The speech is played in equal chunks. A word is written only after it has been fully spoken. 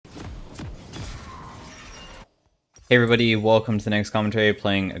Hey everybody, welcome to the next commentary,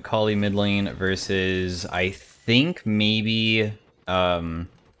 playing Akali mid lane versus, I think, maybe, I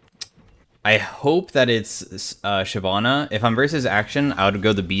hope that it's Shyvana. If I'm versus Action, I would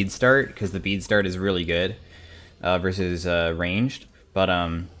go the Bead Start, because the Bead Start is really good, versus ranged. But,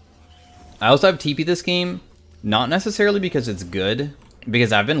 I also have TP this game, not necessarily because it's good,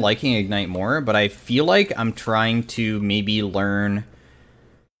 because I've been liking Ignite more, but I feel like I'm trying to maybe learn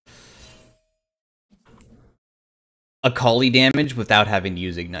Akali damage without having to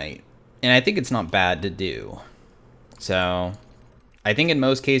use Ignite. And I think it's not bad to do. So, I think in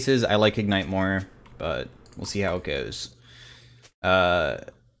most cases I like Ignite more, but we'll see how it goes. To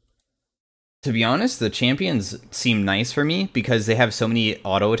be honest, the champions seem nice for me because they have so many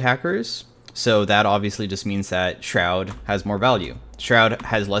auto attackers. So that obviously just means that Shroud has more value. Shroud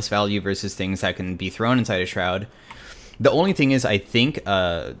has less value versus things that can be thrown inside a Shroud. The only thing is, I think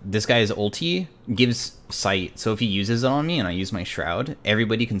this guy's ulti gives sight. So if he uses it on me and I use my Shroud,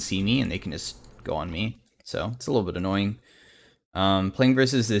 everybody can see me and they can just go on me. So it's a little bit annoying. Playing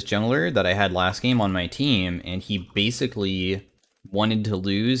versus this jungler that I had last game on my team, and he basically wanted to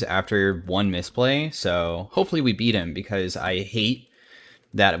lose after one misplay. So hopefully we beat him, because I hate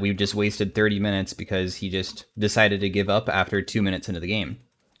that we've just wasted 30 minutes because he just decided to give up after 2 minutes into the game.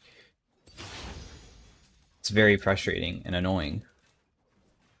 It's very frustrating and annoying.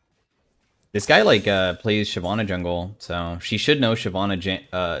 This guy plays Shyvana jungle, so she should know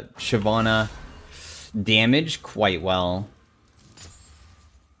Shyvana damage quite well.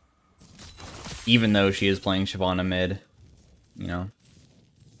 Even though she is playing Shyvana mid, you know.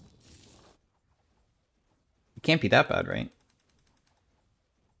 It can't be that bad, right?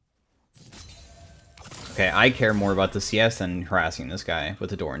 Okay, I care more about the CS than harassing this guy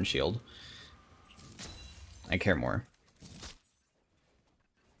with the door and shield. I care more.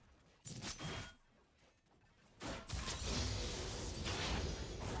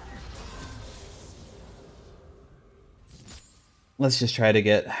 Let's just try to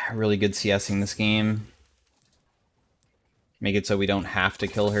get really good CSing this game. Make it so we don't have to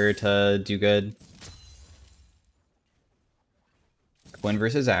kill her to do good. Win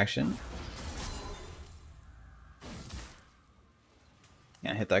versus Action.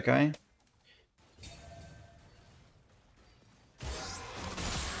 Yeah, hit that guy.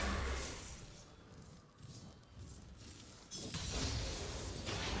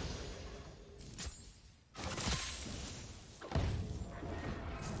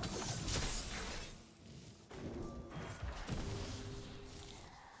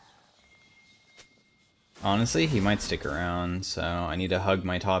 Honestly, he might stick around, so I need to hug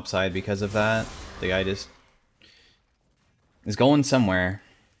my top side because of that. The guy just is going somewhere.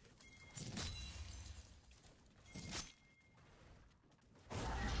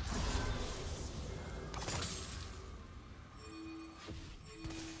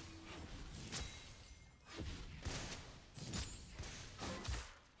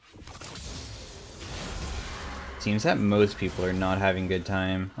 Seems that most people are not having a good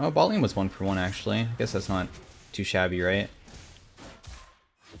time. Oh, bot lane was 1 for 1 actually. I guess that's not too shabby, right?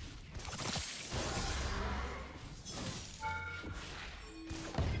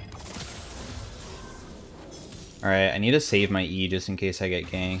 Alright, I need to save my E just in case I get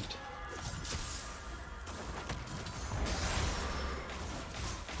ganked.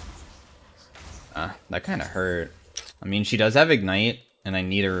 That kind of hurt. I mean, she does have Ignite, and I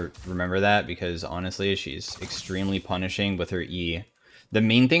need to remember that because honestly, she's extremely punishing with her E. The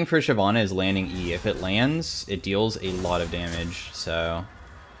main thing for Shyvana is landing E. If it lands, it deals a lot of damage, so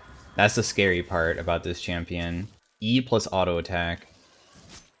that's the scary part about this champion. E plus auto attack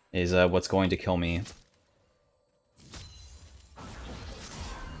is what's going to kill me.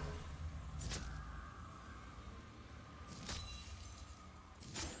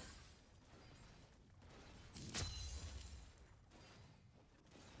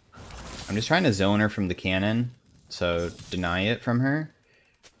 I'm just trying to zone her from the cannon, so deny it from her.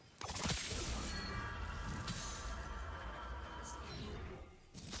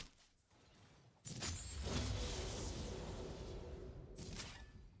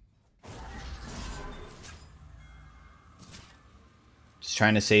 Just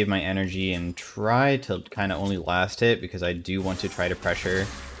trying to save my energy and try to kind of only last hit because I do want to try to pressure.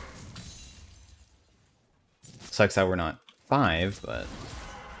 Sucks that we're not 5, but...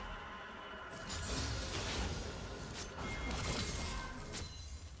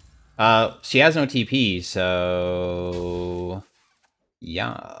 she has no TP, so...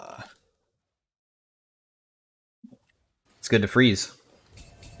 yeah. It's good to freeze.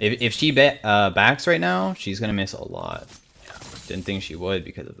 If she backs right now, she's gonna miss a lot. Yeah, didn't think she would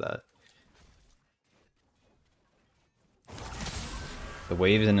because of that. The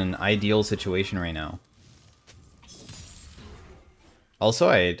wave's in an ideal situation right now. Also,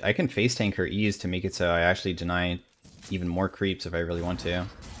 I can face tank her E's to make it so I actually deny even more creeps if I really want to.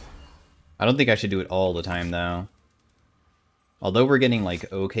 I don't think I should do it all the time, though. Although we're getting,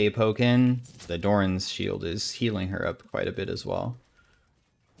 like, okay poke in, the Doran's shield is healing her up quite a bit as well.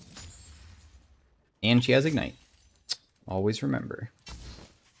 And she has Ignite. Always remember.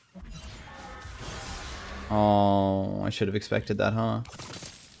 Oh, I should have expected that, huh?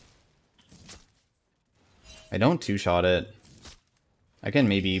 I don't two-shot it. I can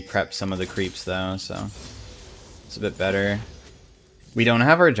maybe prep some of the creeps, though, so it's a bit better. We don't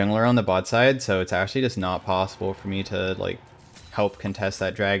have our jungler on the bot side, so it's actually just not possible for me to, like, help contest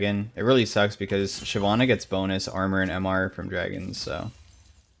that dragon. It really sucks because Shyvana gets bonus armor and MR from dragons, so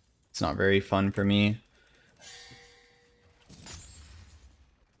it's not very fun for me.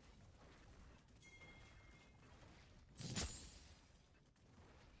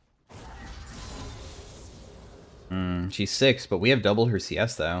 She's 6, but we have double her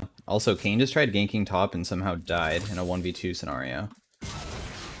CS though. Also, Kayn just tried ganking top and somehow died in a 1v2 scenario.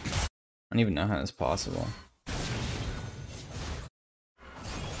 I don't even know how that's possible.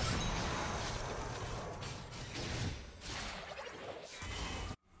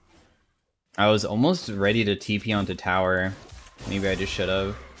 I was almost ready to TP onto tower. Maybe I just should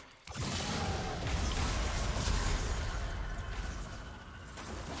have.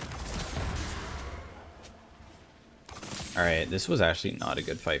 Alright, this was actually not a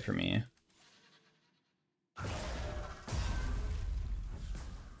good fight for me. I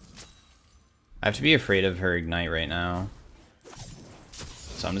have to be afraid of her Ignite right now.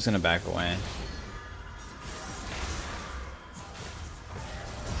 So I'm just gonna back away.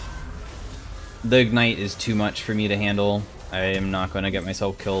 The Ignite is too much for me to handle. I am not gonna get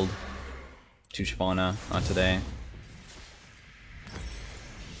myself killed. To Shyvana, not today.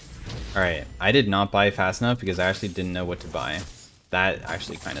 Alright, I did not buy fast enough because I actually didn't know what to buy. That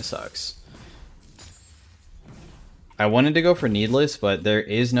actually kind of sucks. I wanted to go for Needless, but there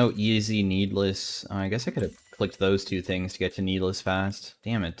is no easy Needless. I guess I could have clicked those two things to get to Needless fast.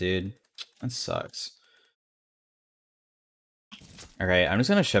 Damn it, dude. That sucks. Alright, I'm just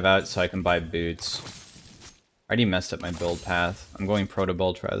gonna shove out so I can buy boots. I already messed up my build path. I'm going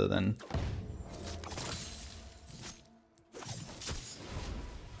Protobult rather than...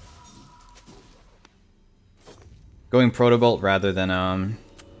 Going Protobult rather than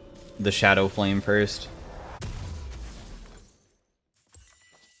the Shadow Flame first.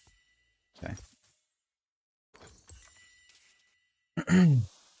 Okay. Kind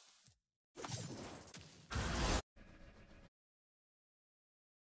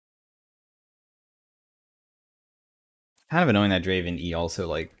of annoying that Draven E also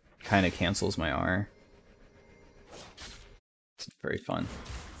like kind of cancels my R. It's very fun.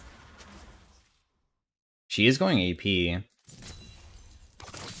 She is going AP.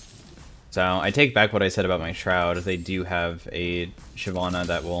 So I take back what I said about my Shroud. They do have a Shyvana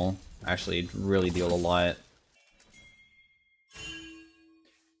that will actually really deal a lot.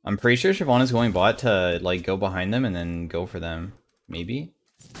 I'm pretty sure Shyvana's going bot to like go behind them and then go for them. Maybe?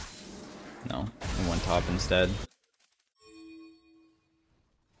 No, I went top instead.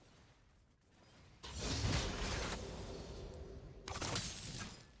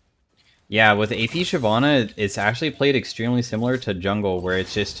 Yeah, with AP Shyvana, it's actually played extremely similar to jungle, where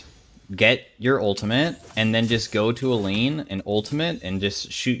it's just get your ultimate, and then just go to a lane and ultimate, and just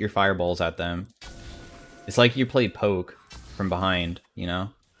shoot your fireballs at them. It's like you play poke from behind, you know?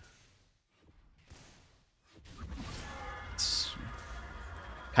 It's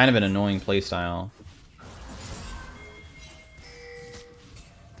kind of an annoying playstyle.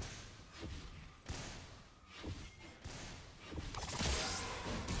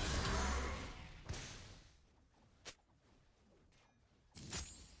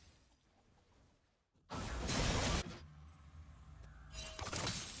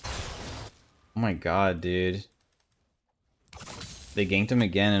 Oh my god, dude. They ganked him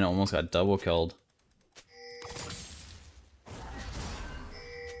again and almost got double killed.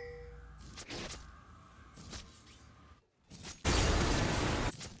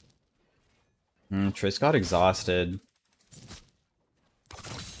 Triss got exhausted.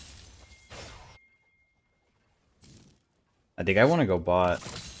 I think I want to go bot.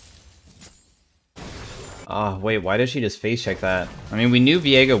 Ah, wait, why did she just face check that? I mean, we knew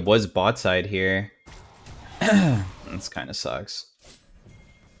Viega was bot side here. This kind of sucks.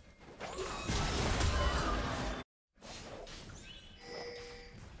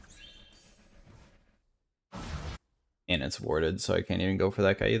 And it's warded, so I can't even go for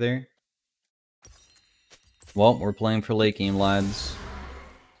that guy either. Well, we're playing for late game, lads.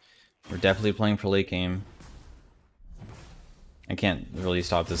 We're definitely playing for late game. I can't really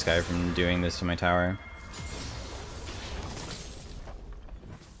stop this guy from doing this to my tower.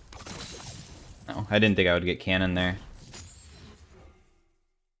 No, I didn't think I would get cannon there.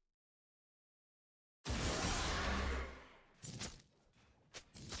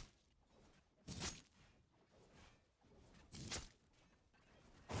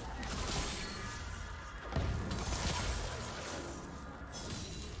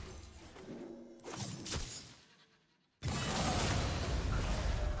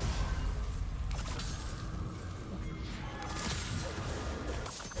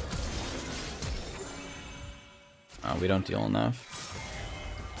 Oh, we don't deal enough.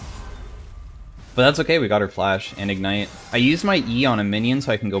 But that's okay, we got her flash and ignite. I used my E on a minion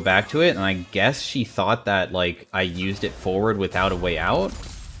so I can go back to it, and I guess she thought that, like, I used it forward without a way out.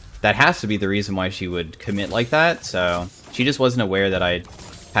 That has to be the reason why she would commit like that, so... She just wasn't aware that I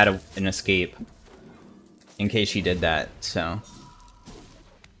had an escape in case she did that, so...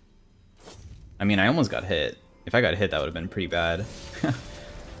 I mean, I almost got hit. If I got hit, that would have been pretty bad.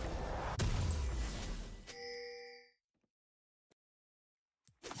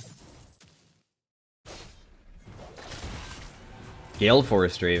 Gale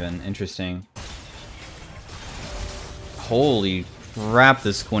Forest Raven, interesting. Holy crap,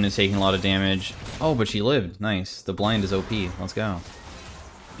 this Quinn is taking a lot of damage. Oh, but she lived. Nice. The blind is OP. Let's go.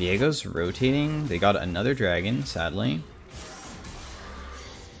 Viego's rotating. They got another dragon, sadly.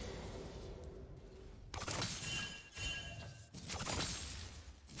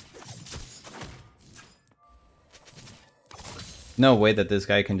 No way that this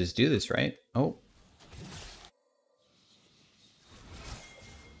guy can just do this, right? Oh.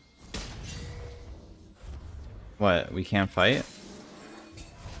 What? We can't fight?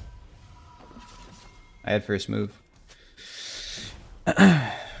 I had first move.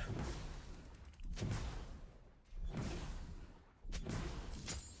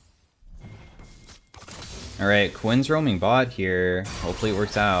 Alright, Quinn's roaming bot here. Hopefully it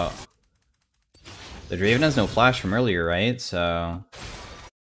works out. The Draven has no flash from earlier, right? So...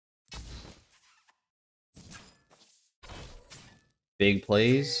 Big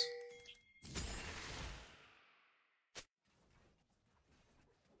plays.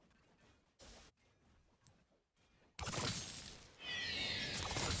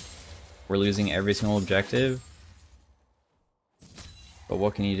 We're losing every single objective. But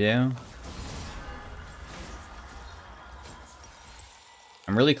what can you do?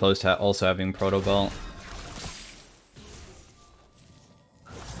 I'm really close to also having Proto Belt.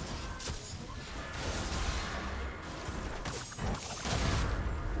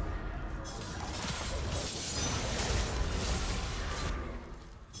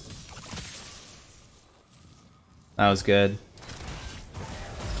 That was good.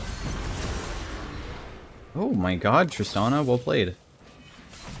 Oh my god, Tristana, well played.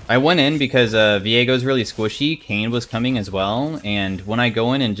 I went in because Viego's really squishy, Kayn was coming as well, and when I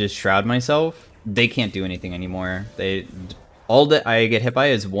go in and just shroud myself, they can't do anything anymore. All that I get hit by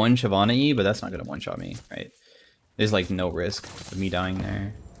is one Shyvana E, but that's not gonna one-shot me, right? There's like no risk of me dying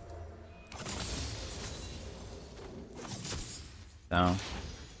there. So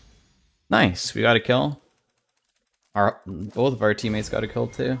nice, we got a kill. Both of our teammates got a kill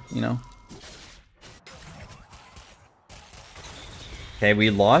too, you know. Okay,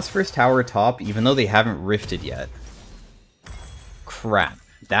 we lost first tower top, even though they haven't rifted yet. Crap.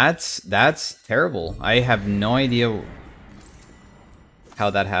 That's terrible. I have no idea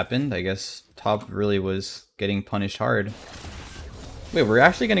how that happened. I guess top really was getting punished hard. Wait, we're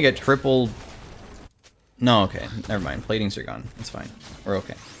actually gonna get triple... No, okay. Never mind. Platings are gone. It's fine. We're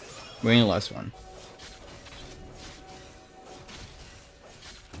okay. We only lost one.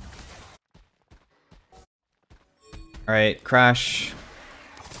 Alright, crash.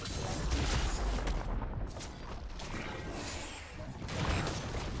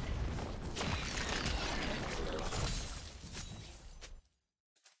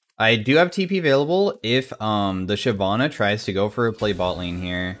 I do have TP available if the Shyvana tries to go for a play bot lane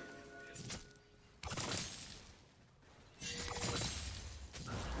here.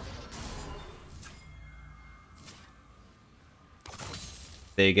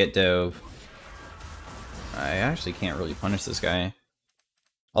 They get dove. I actually can't really punish this guy.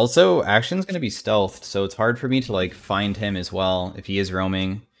 Also, Action's gonna be stealthed, so it's hard for me to like find him as well if he is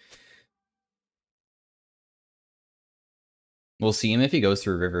roaming. We'll see him if he goes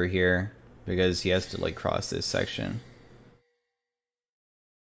through river here, because he has to like cross this section.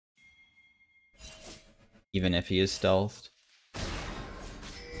 Even if he is stealthed.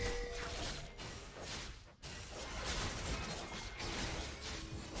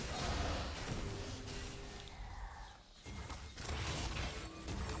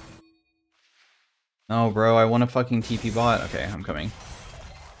 No, bro, I want a fucking TP bot. Okay, I'm coming.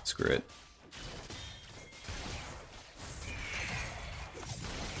 Screw it.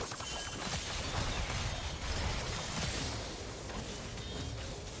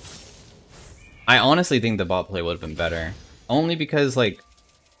 I honestly think the bot play would have been better. Only because, like,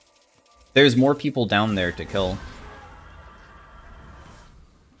 there's more people down there to kill.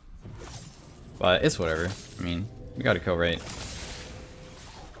 But it's whatever. I mean, we got to kill right.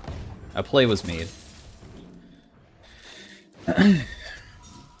 A play was made.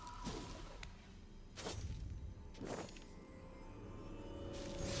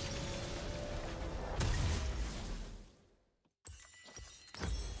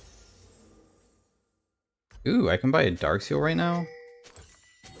 Ooh, I can buy a Dark Seal right now?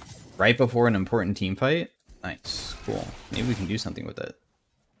 Right before an important team fight? Nice, cool. Maybe we can do something with it.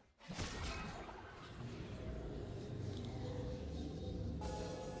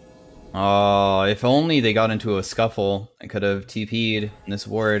 Oh, if only they got into a scuffle. I could have TP'd in this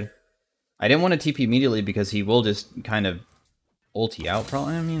ward. I didn't want to TP immediately because he will just kind of ulti out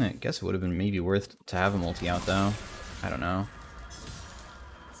probably. I mean, I guess it would have been maybe worth to have him ulti out though. I don't know.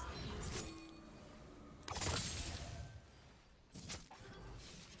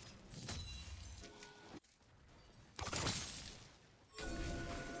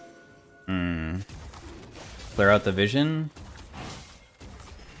 Clear out the vision.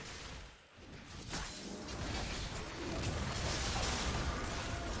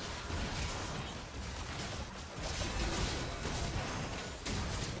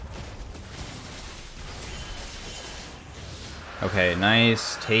 Okay,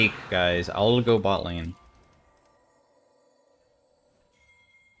 nice take, guys. I'll go bot lane.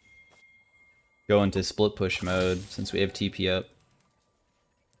 Go into split push mode since we have TP up.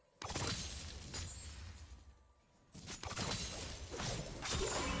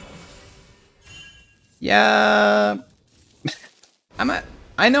 Yeah,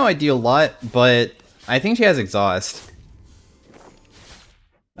 I know I deal a lot, but I think she has exhaust.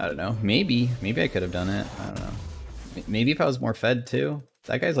 I don't know. Maybe I could have done it. I don't know. Maybe if I was more fed too.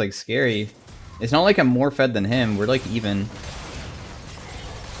 That guy's like scary. It's not like I'm more fed than him. We're like even.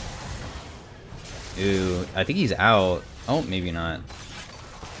 Ooh, I think he's out. Oh, maybe not.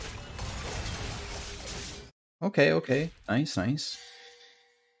 Okay, okay. Nice, nice.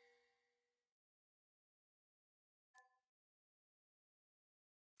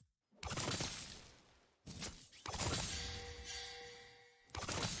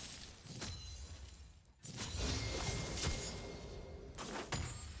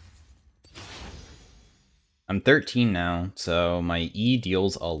 I'm 13 now, so my E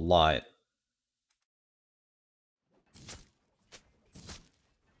deals a lot.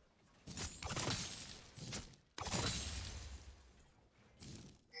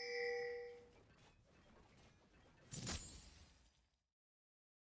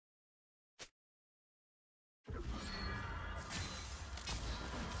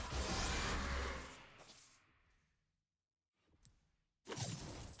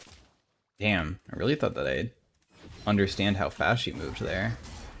 Damn, I really thought that I'd understand how fast she moved there.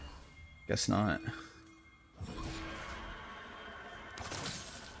 Guess not.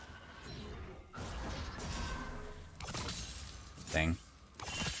 Dang.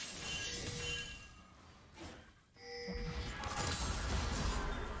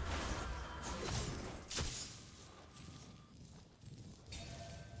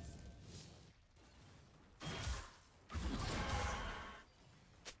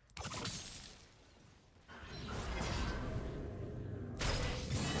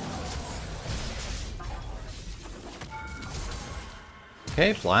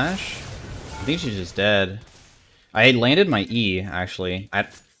 Okay, flash. I think she's just dead. I landed my E, actually. I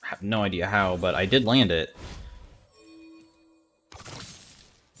have no idea how, but I did land it.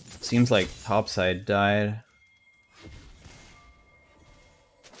 Seems like topside died.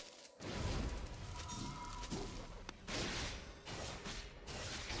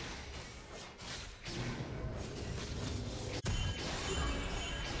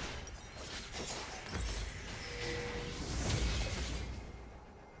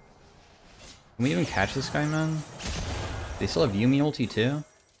 Can we even catch this guy, man? They still have Yumi ulti too?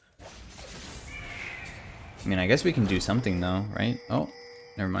 I mean, I guess we can do something though, right? Oh,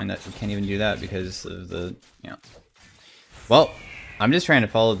 never mind that. We can't even do that because of the, yeah. Well, I'm just trying to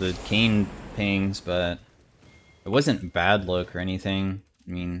follow the Kane pings, but it wasn't bad look or anything.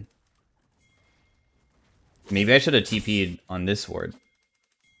 I mean, maybe I should have TP'd on this ward.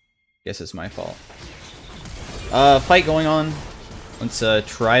 Guess it's my fault. Fight going on. Let's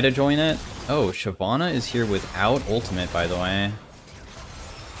try to join it. Oh, Shyvana is here without ultimate, by the way.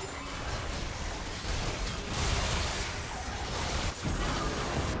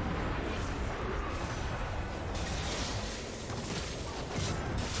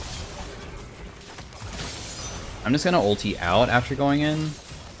 I'm just gonna ulti out after going in.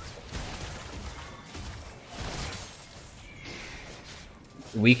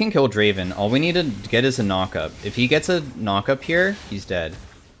 We can kill Draven. All we need to get is a knock-up. If he gets a knock-up here, he's dead.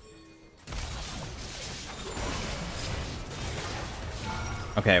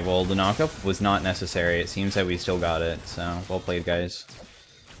 Okay, well, the knock-up was not necessary. It seems that we still got it, so well played, guys.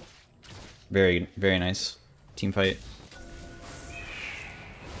 Very, very nice team fight.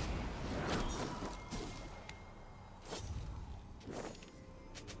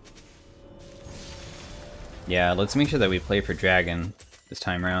 Yeah, let's make sure that we play for Dragon this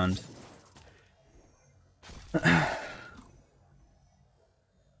time around.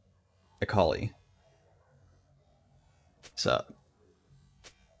 Akali. What's up?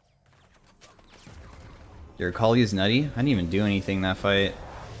 Your Akali is nutty? I didn't even do anything that fight.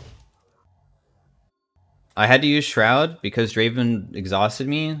 I had to use Shroud because Draven exhausted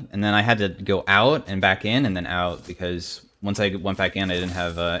me, and then I had to go out and back in and then out because once I went back in I didn't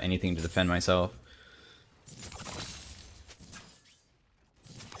have anything to defend myself.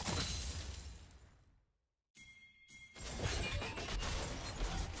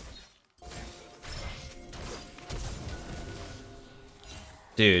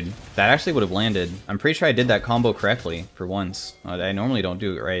 Dude, that actually would have landed. I'm pretty sure I did that combo correctly for once. I normally don't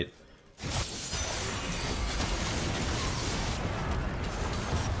do it right.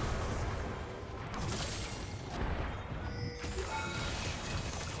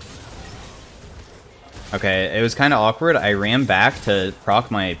 Okay, it was kind of awkward. I ran back to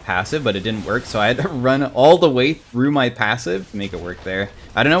proc my passive, but it didn't work, so I had to run all the way through my passive to make it work there.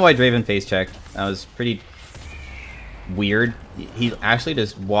 I don't know why Draven face checked. That was pretty weird. He actually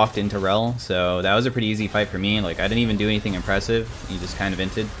just walked into Rel, so that was a pretty easy fight for me. Like, I didn't even do anything impressive. He just kind of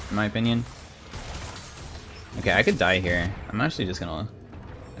inted, in my opinion. Okay, I could die here. I'm actually just gonna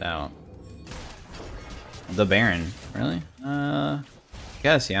get out. The Baron, really?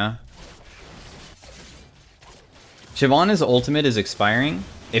 Guess, yeah. Shyvana's ultimate is expiring.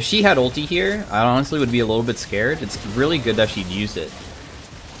 If she had ulti here, I honestly would be a little bit scared. It's really good that she'd used it.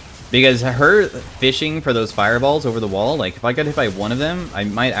 Because her fishing for those fireballs over the wall, like, if I got hit by one of them, I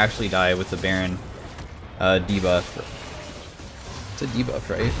might actually die with the Baron debuff. It's a debuff,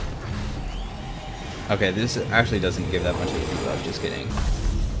 right? Okay, this actually doesn't give that much of a debuff, just kidding.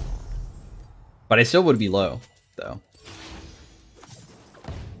 But I still would be low, though.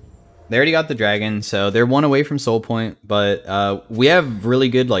 They already got the dragon, so they're one away from Soul Point, but we have really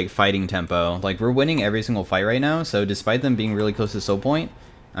good, like, fighting tempo. Like, we're winning every single fight right now, so despite them being really close to Soul Point,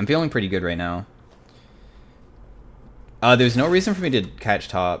 I'm feeling pretty good right now. There's no reason for me to catch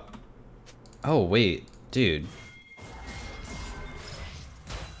top. Oh, wait. Dude.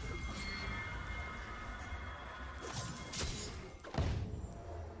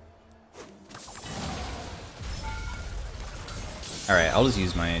 Alright, I'll just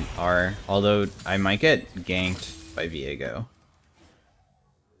use my R. Although, I might get ganked by Viego.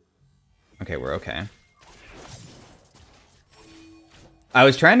 Okay, we're okay. I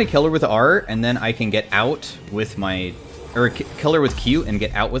was trying to kill her with R, and then I can get out with my... Or kill her with Q and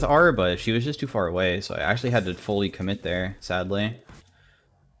get out with R, but she was just too far away, so I actually had to fully commit there, sadly.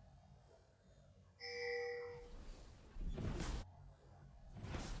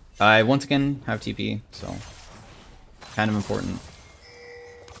 I once again have TP, so... kind of important.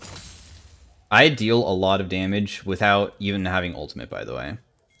 I deal a lot of damage without even having ultimate, by the way.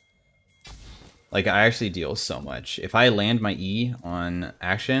 Like, I actually deal so much. If I land my E on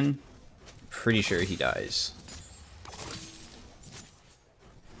action, pretty sure he dies.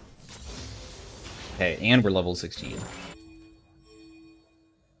 Okay, and we're level 16.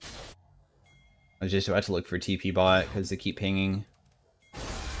 I was just about to look for TP bot, because they keep pinging.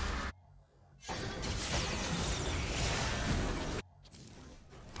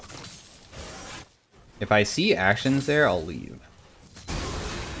 If I see actions there, I'll leave.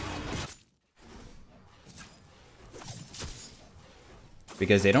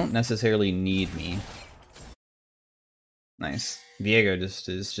 Because they don't necessarily need me. Nice. Viego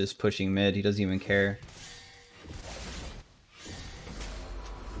is just pushing mid. He doesn't even care.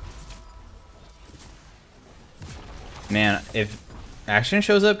 Man, if action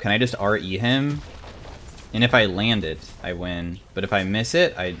shows up, can I just RE him? And if I land it, I win. But if I miss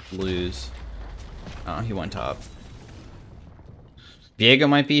it, I lose. Oh, he went top. Viego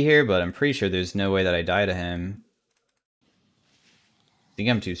might be here, but I'm pretty sure there's no way that I die to him. I think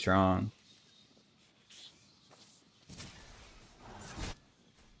I'm too strong.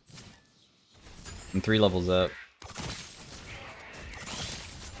 I'm 3 levels up.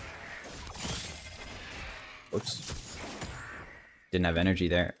 Oops. Didn't have energy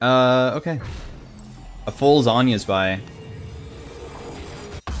there. Okay. A full Zanya's by.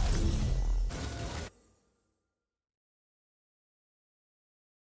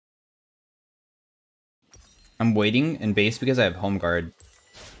 I'm waiting in base because I have home guard.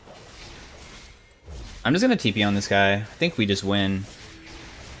 I'm just gonna TP on this guy. I think we just win.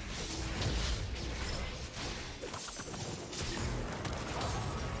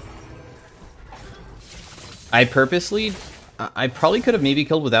 I probably could have maybe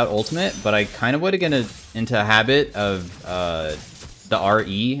killed without ultimate, but I kind of would have gotten into a habit of the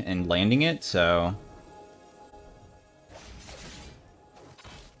RE and landing it, so...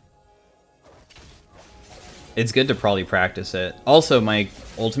 It's good to probably practice it. Also, my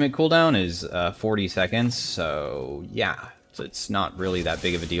ultimate cooldown is 40 seconds, so yeah. So it's not really that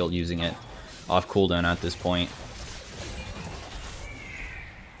big of a deal using it off cooldown at this point.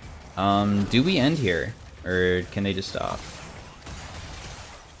 Do we end here? Or can they just stop?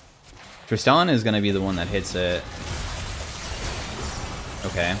 Tristan is going to be the one that hits it.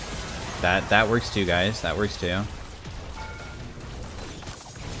 Okay. That works too, guys. That works too.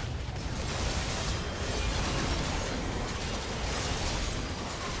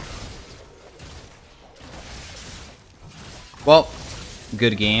 Well,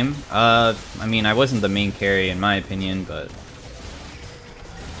 good game. I mean, I wasn't the main carry in my opinion, but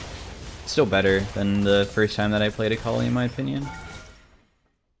still better than the first time that I played Akali in my opinion.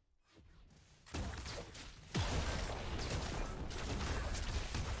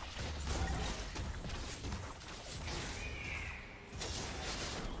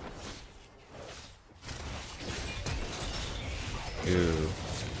 Ooh.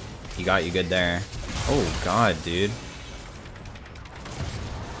 He got you good there. Oh god, dude.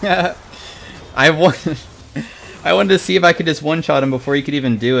 Yeah, I wanted to see if I could just one-shot him before he could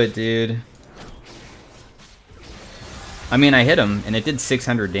even do it, dude. I mean, I hit him, and it did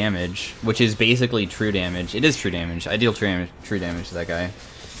 600 damage, which is basically true damage. It is true damage. I deal true damage to that guy.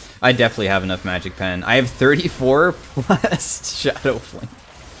 I definitely have enough magic pen. I have 34 plus Shadow Flame.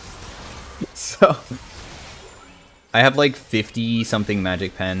 So, I have like 50-something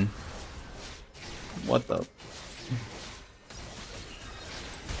magic pen. What the...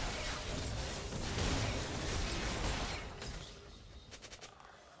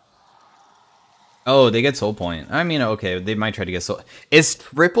 Oh, they get soul point. I mean, okay, they might try to get soul. It's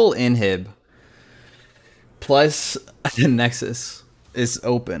triple inhib plus Nexus is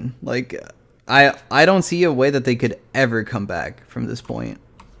open. Like, I don't see a way that they could ever come back from this point.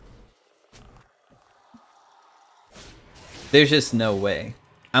 There's just no way.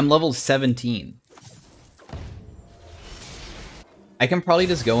 I'm level 17. I can probably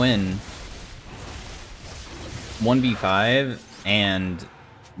just go in 1v5 and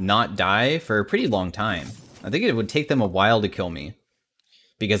not die for a pretty long time. I think it would take them a while to kill me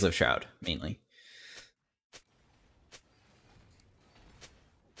because of Shroud, mainly.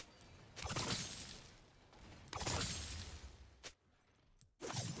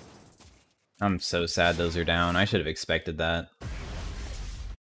 I'm so sad those are down. I should have expected that.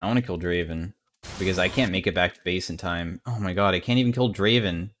 I want to kill Draven because I can't make it back to base in time. Oh my god, I can't even kill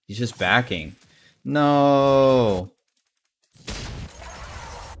Draven. He's just backing. No.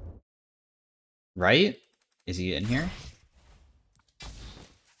 Right? Is he in here?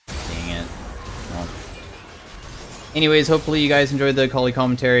 Dang it. Well. Anyways, hopefully you guys enjoyed the Akali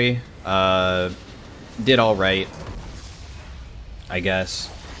commentary. Did alright, I guess.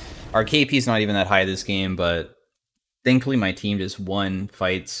 Our KP's not even that high this game, but thankfully my team just won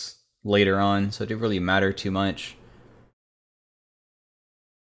fights later on, so it didn't really matter too much.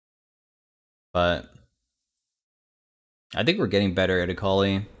 But I think we're getting better at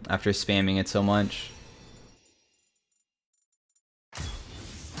Akali after spamming it so much.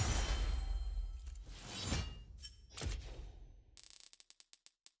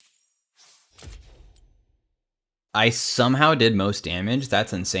 I somehow did most damage.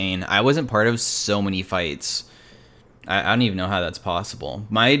 That's insane. I wasn't part of so many fights. I don't even know how that's possible.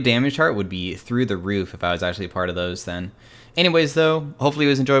 My damage chart would be through the roof if I was actually part of those then. Anyways, though, hopefully it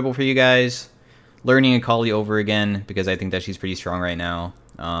was enjoyable for you guys. Learning Akali over again because I think that she's pretty strong right now.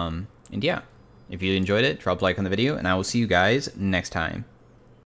 And yeah, if you enjoyed it, drop a like on the video, and I will see you guys next time.